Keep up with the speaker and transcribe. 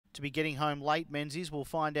to be getting home late, Menzies. We'll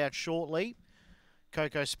find out shortly.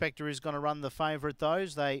 Coco Spectre is going to run the favourite,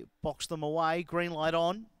 those. They box them away. Green light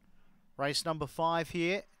on. Race number 5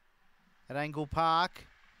 here at Angle Park.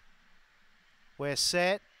 We're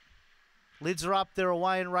set. Lids are up, they're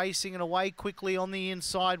away and racing, and away quickly on the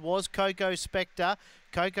inside was Coco Spectre.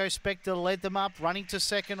 Coco Spectre led them up, running to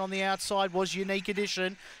second on the outside was Unique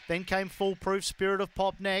Edition. Then came Foolproof, Spirit of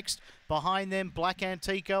Pop next. Behind them, Black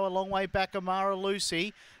Antico, a long way back, Amara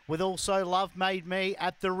Lucy. With also Love Made Me.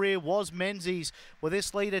 At the rear was Menzies. With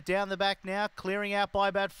this leader down the back now, clearing out by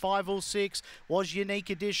about 5 or 6 was Unique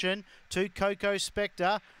Edition to Coco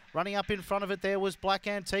Spectre. Running up in front of it there was Black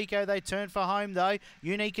Antico. They turned for home though.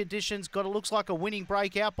 Unique Edition's got, it looks like a winning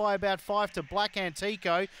break, out by about 5 to Black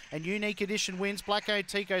Antico. And Unique Edition wins. Black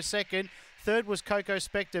Antico second. Third was Coco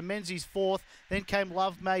Spectre. Menzies fourth. Then came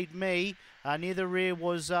Love Made Me. Near the rear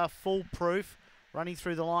was Foolproof. Running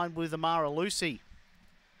through the line with Amara Lucy.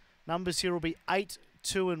 Numbers here will be 8,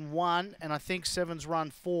 2 and 1. And I think 7's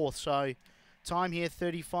run 4th. So time here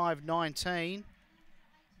 35.19.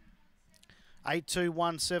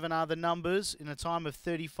 8217 are the numbers in a time of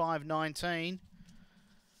 35.19.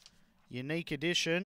 Unique Edition